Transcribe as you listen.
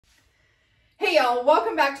y'all,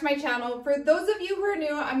 welcome back to my channel. For those of you who are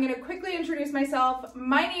new, I'm going to quickly introduce myself.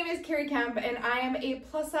 My name is Carrie Kemp and I am a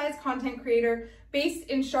plus size content creator based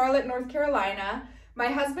in Charlotte, North Carolina. My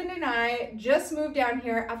husband and I just moved down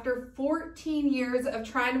here after 14 years of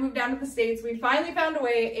trying to move down to the States. We finally found a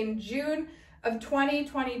way in June of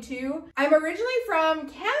 2022. I'm originally from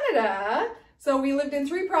Canada, so we lived in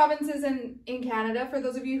 3 provinces in Canada. For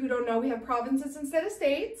those of you who don't know, we have provinces instead of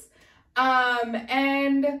states.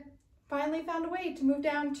 And finally found a way to move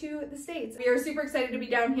down to the States. We are super excited to be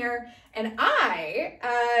down here, and I,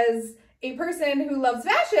 as a person who loves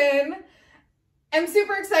fashion, am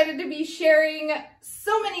super excited to be sharing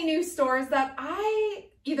so many new stores that I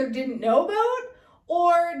either didn't know about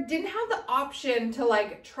or didn't have the option to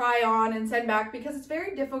like try on and send back because it's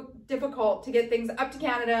very difficult to get things up to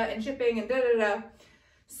Canada and shipping and da-da-da.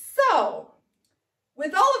 So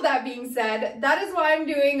with all of that being said, that is why I'm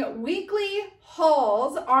doing weekly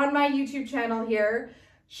hauls on my YouTube channel here,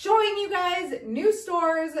 showing you guys new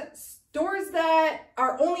stores that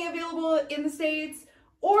are only available in the States,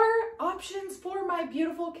 or options for my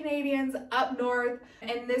beautiful Canadians up north.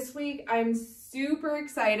 And this week, I'm super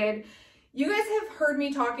excited. You guys have heard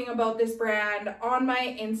me talking about this brand on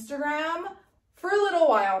my Instagram for a little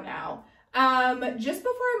while now. Just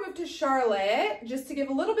before I moved to Charlotte, just to give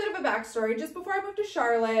a little bit of a backstory, just before I moved to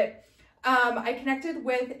Charlotte, I connected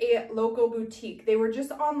with a local boutique. They were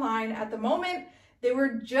just online at the moment. They were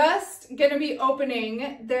just gonna be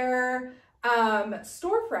opening their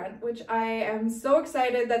storefront, which I am so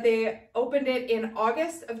excited that they opened it in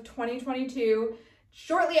August of 2022,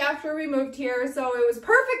 shortly after we moved here. So it was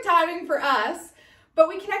perfect timing for us. But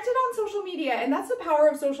we connected on social media, and that's the power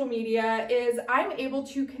of social media, is I'm able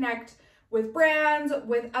to connect with brands,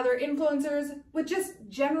 with other influencers, with just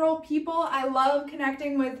general people. I love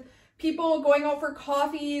connecting with people, going out for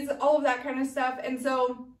coffees, all of that kind of stuff. And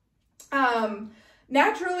so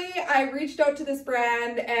naturally, I reached out to this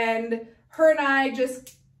brand, and her and I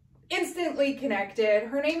just instantly connected.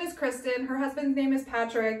 Her name is Kristen, her husband's name is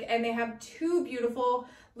Patrick, and they have 2 beautiful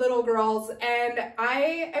little girls. And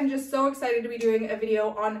I am just so excited to be doing a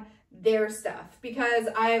video on their stuff because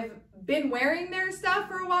I've been wearing their stuff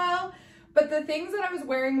for a while, but the things that I was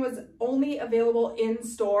wearing was only available in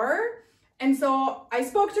store. And so I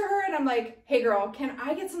spoke to her and I'm like, hey girl, can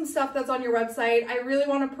I get some stuff that's on your website? I really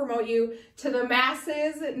want to promote you to the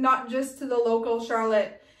masses, not just to the local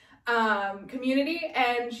Charlotte community.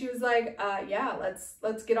 And she was like, yeah,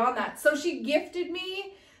 let's get on that. So she gifted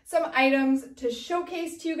me some items to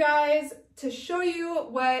showcase to you guys, to show you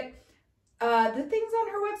what the things on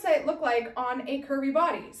her website look like on a curvy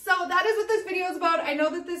body. So that is what this video is about. I know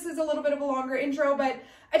that this is a little bit of a longer intro, but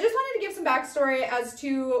I just wanted to give some backstory as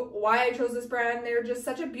to why I chose this brand. They're just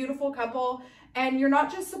such a beautiful couple, and you're not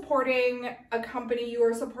just supporting a company, you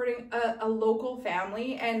are supporting a local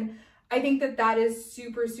family. And I think that that is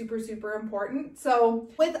super, super, super important. So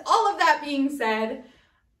with all of that being said,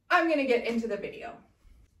 I'm gonna get into the video.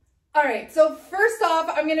 All right, so first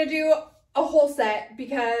off, I'm gonna do a whole set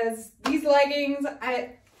because these leggings,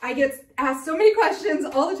 I get asked so many questions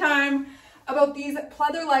all the time about these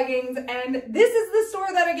pleather leggings, and this is the store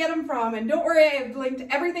that I get them from. And don't worry, I've linked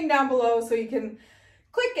everything down below so you can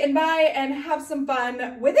click and buy and have some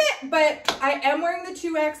fun with it. But I am wearing the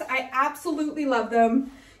 2X. I absolutely love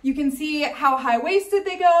them. You can see how high-waisted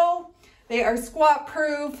they go. They are squat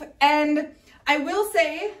proof, and I will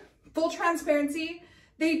say, full transparency,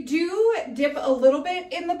 they do dip a little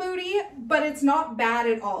bit in the booty, but it's not bad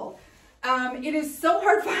at all. It is so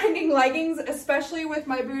hard finding leggings, especially with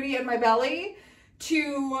my booty and my belly,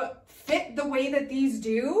 to fit the way that these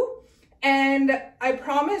do. And I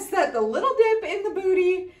promise that the little dip in the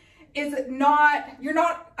booty is not,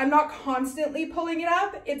 I'm not constantly pulling it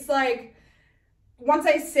up. It's like, once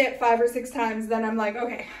I sit 5 or 6 times, then I'm like,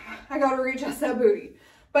 okay, I gotta readjust that booty.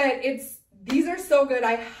 But these are so good.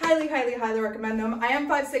 I highly, highly, highly recommend them. I am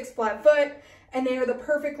 5'6" flat foot, and they are the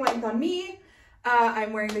perfect length on me.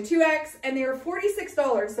 I'm wearing the 2X, and they are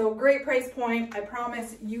 $46, so great price point. I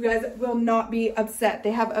promise you guys will not be upset. They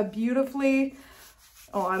have a beautifully,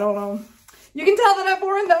 oh, I don't know. You can tell that I've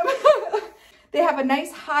worn them. They have a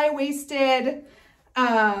nice high-waisted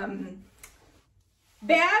band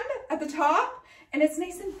at the top, and it's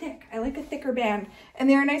nice and thick. I like a thicker band, and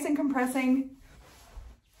they are nice and compressing.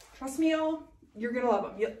 Trust me, y'all, you're gonna love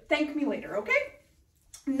them. You'll thank me later, okay?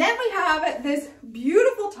 And then we have this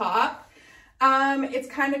beautiful top. It's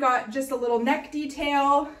kind of got just a little neck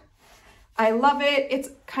detail. I love it. It's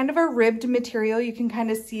kind of a ribbed material. You can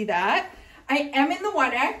kind of see that. I am in the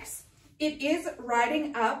 1X. It is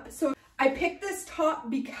riding up. So I picked this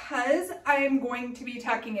top because I am going to be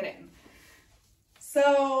tucking it in.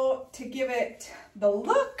 So to give it the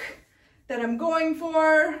look that I'm going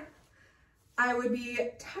for, I would be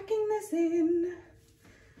tucking this in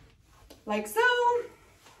like so.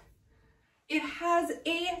 It has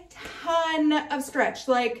a ton of stretch.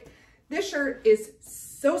 Like, this shirt is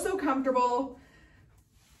so comfortable.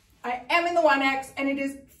 I am in the 1X and it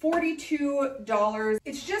is $42.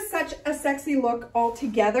 It's just such a sexy look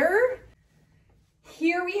altogether.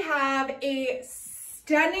 Here we have a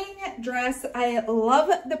stunning dress. I love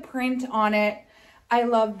the print on it. I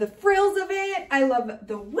love the frills of it. I love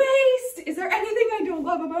the waist. Is there anything I don't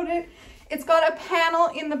love about it? It's got a panel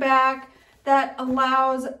in the back that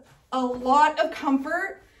allows a lot of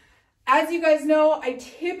comfort. As you guys know, I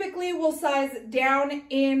typically will size down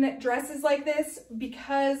in dresses like this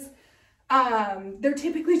because they're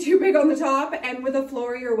typically too big on the top and with a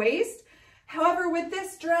floorier waist. However, with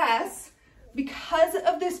this dress, because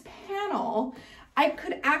of this panel, I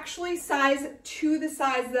could actually size to the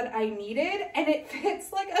size that I needed, and it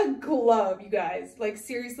fits like a glove, you guys. Like,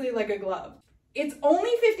 seriously, like a glove. It's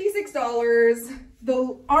only $56.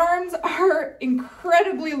 The arms are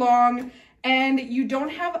incredibly long, and you don't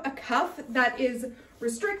have a cuff that is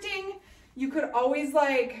restricting. You could always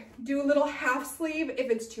like do a little half sleeve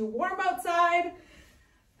if it's too warm outside.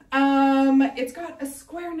 It's got a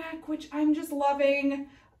square neck, which I'm just loving.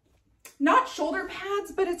 Not shoulder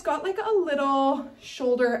pads, but it's got like a little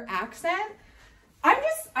shoulder accent.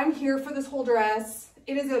 I'm here for this whole dress.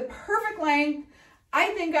 It is a perfect length. I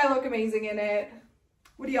think I look amazing in it.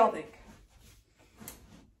 What do y'all think?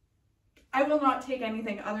 I will not take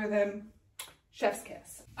anything other than chef's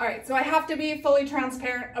kiss. All right, so I have to be fully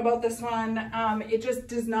transparent about this one. It just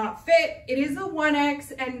does not fit. It is a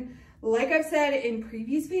 1X, and like I've said in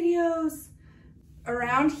previous videos,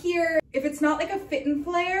 around here, if it's not like a fit and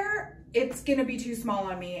flare, it's gonna be too small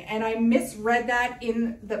on me. And I misread that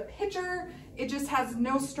in the picture. It just has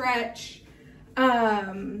no stretch,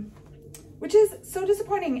 which is so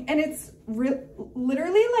disappointing. And it's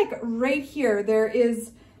literally like right here, there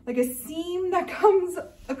is like a seam that comes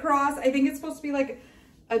across. I think it's supposed to be like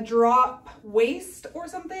a drop waist or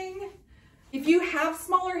something. If you have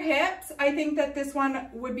smaller hips, I think that this one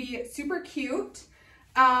would be super cute.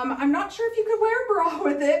 I'm not sure if you could wear a bra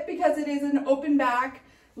with it because it is an open back.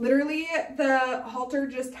 Literally, the halter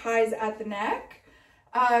just ties at the neck.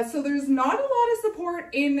 So there's not a lot of support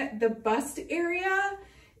in the bust area.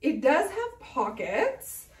 It does have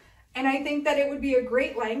pockets, and I think that it would be a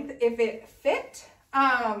great length if it fit.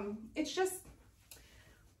 It's just,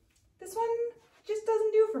 this one just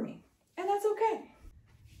doesn't do for me, and that's okay.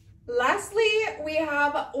 Lastly, we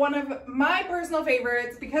have one of my personal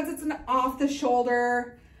favorites because it's an off the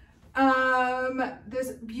shoulder,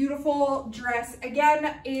 this beautiful dress.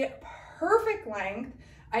 Again, a perfect length.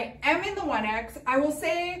 I am in the 1X. I will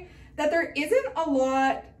say that there isn't a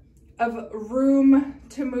lot of room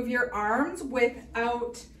to move your arms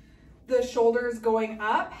without the shoulders going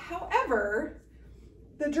up. However,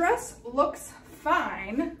 the dress looks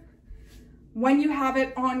fine when you have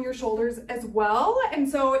it on your shoulders as well. And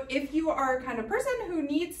so if you are a kind of person who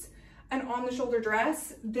needs an on the shoulder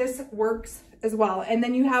dress, this works as well. And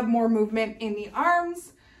then you have more movement in the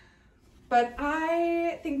arms, but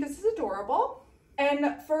I think this is adorable.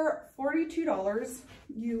 And for $42,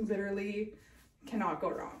 you literally cannot go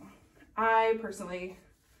wrong. I personally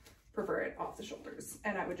prefer it off the shoulders,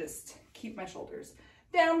 and I would just keep my shoulders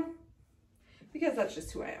down because that's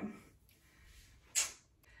just who I am.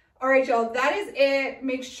 All right, y'all, that is it.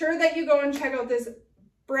 Make sure that you go and check out this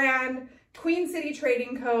brand, Queen City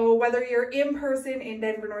Trading Co. Whether you're in person in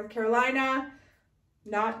Denver, North Carolina,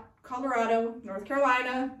 not Colorado, North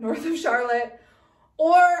Carolina, north of Charlotte,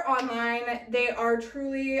 or online, they are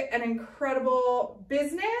truly an incredible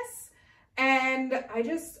business, and I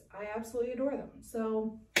absolutely adore them.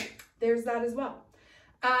 So there's that as well.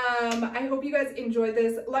 I hope you guys enjoyed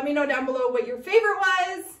this. Let me know down below what your favorite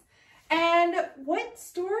was and what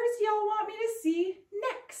stores y'all want me to see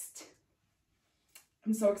next.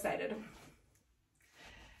 I'm so excited.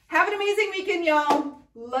 Have an amazing weekend, y'all.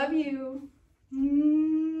 Love you.